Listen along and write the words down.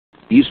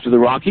east of the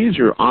Rockies.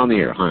 You're on the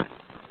air. Hi.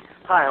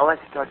 Hi, I'd like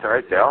to talk to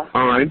Art Bell.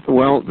 All right.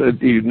 Well,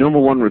 the number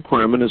one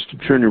requirement is to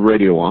turn your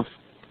radio off.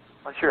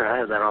 Oh, sure, I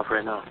have that off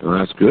right now. Well,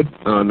 that's good.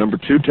 Number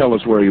two, tell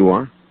us where you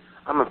are.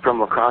 I'm from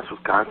La Crosse,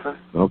 Wisconsin.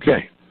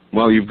 Okay.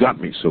 Well, you've got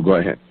me, so go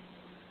ahead.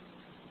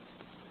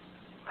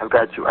 I've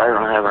got you. I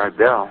don't have Art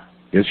Bell.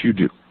 Yes, you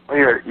do. Oh,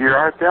 you're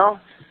Art Bell?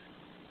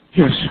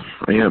 Yes,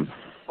 I am.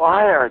 Well,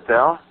 hi, Art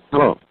Bell.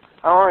 Hello.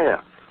 How are you?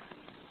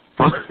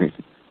 Fine.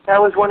 I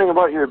was wondering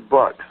about your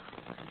books.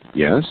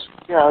 Yes?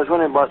 Yeah, I was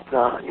wondering about,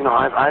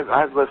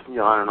 I've listened to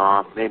you on and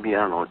off, maybe, 2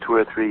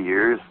 or 3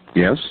 years.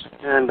 Yes?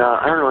 And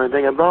I don't know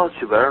anything about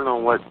you, but I don't know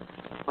what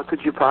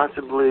could you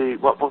possibly,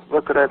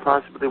 what could I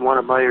possibly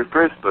want to buy your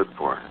first book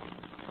for?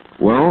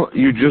 Well,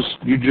 you just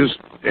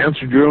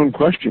answered your own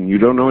question. You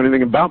don't know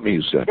anything about me,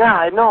 you said. Yeah,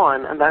 I know,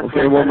 and that's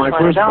okay, what I'm well, trying to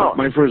find out.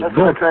 my first That's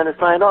book. what I'm trying to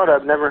find out.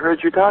 I've never heard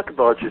you talk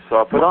about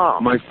yourself at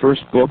all. My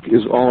first book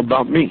is all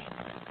about me.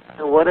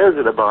 And what is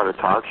it about, a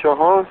talk show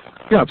host?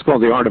 Yeah, it's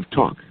called The Art of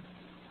Talk.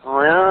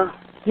 Oh, yeah?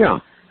 Yeah.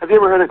 Have you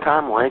ever heard of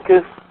Tom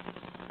Likas?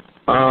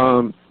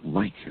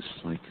 Likas.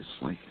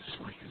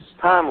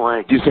 Tom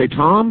Likas. Did you say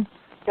Tom?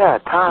 Yeah,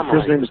 Tom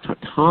Likas. His name is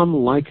Tom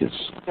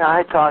Likas. Yeah,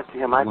 I talked to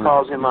him. I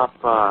called him up.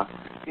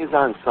 He's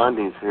on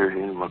Sundays here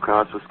in La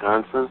Crosse,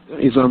 Wisconsin.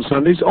 He's on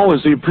Sundays? Oh,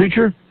 is he a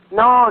preacher?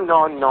 No.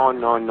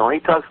 He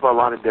talks about a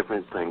lot of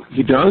different things.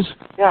 He does?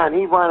 Yeah, and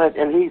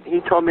he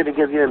told me to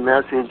give you a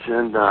message,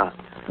 and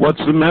what's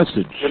the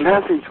message? The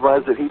message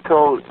was that he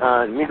told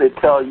me to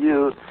tell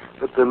you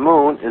that the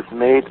moon is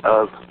made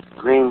of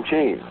green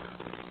cheese.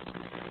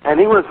 And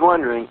he was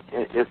wondering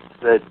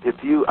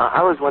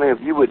I was wondering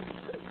if you would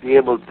be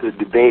able to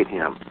debate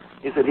him.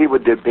 He said he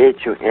would debate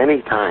you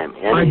anytime.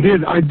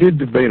 I did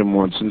debate him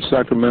once in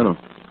Sacramento.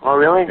 Oh,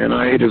 really? And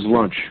I ate his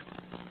lunch.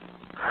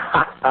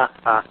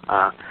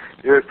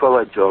 You're full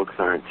of jokes,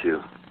 aren't you?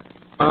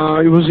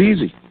 It was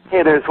easy.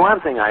 Hey, there's one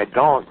thing I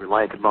don't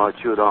like about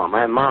you at all.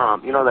 My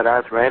mom, you know that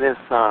arthritis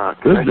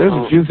There's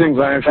a few things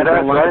I actually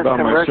don't like about myself.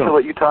 That arthritis commercial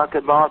that you talk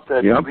about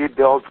that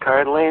rebuilds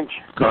cartilage?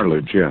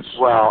 Cartilage, yes.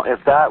 Well,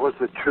 if that was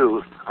the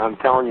truth, I'm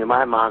telling you,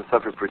 my mom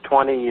suffered for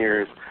 20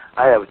 years.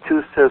 I have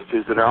 2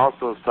 sisters that are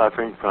also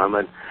suffering from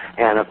it.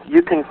 And if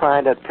you can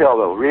find a pill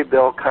that will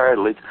rebuild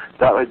cartilage,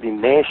 that would be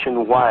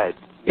nationwide.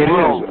 It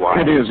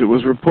is. It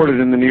was reported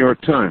in the New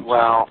York Times.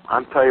 Well,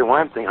 I'm telling you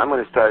one thing. I'm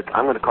going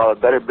to call the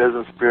Better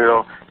Business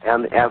Bureau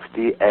and the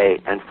FDA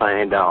and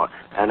find out.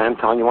 And I'm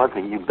telling you one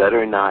thing. You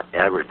better not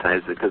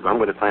advertise it because I'm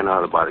going to find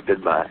out about it.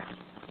 Goodbye.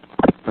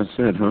 That's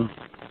it, huh?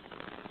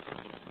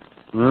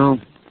 Well,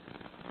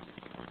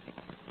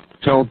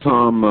 tell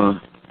Tom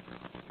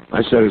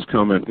I said his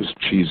comment was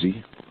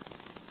cheesy.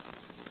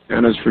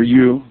 And as for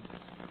you,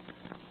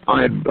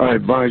 I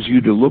advise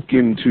you to look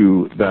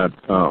into that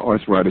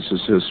arthritis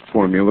assist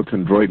formula,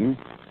 chondroitin,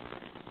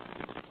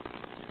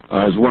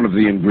 as one of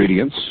the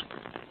ingredients.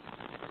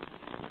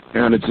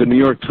 And it's the New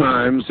York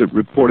Times that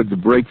reported the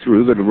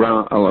breakthrough that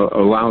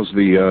allows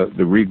the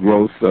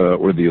regrowth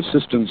or the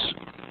assistance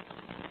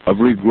of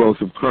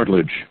regrowth of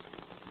cartilage.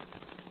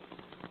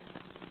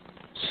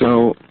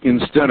 So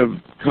instead of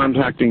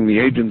contacting the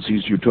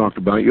agencies you talked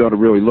about, you ought to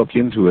really look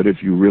into it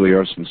if you really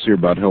are sincere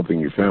about helping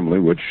your family,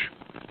 which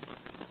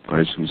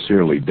I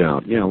sincerely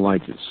doubt. Yeah,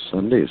 like it's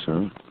Sundays,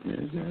 huh?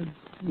 Yeah,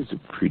 he's a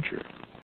preacher.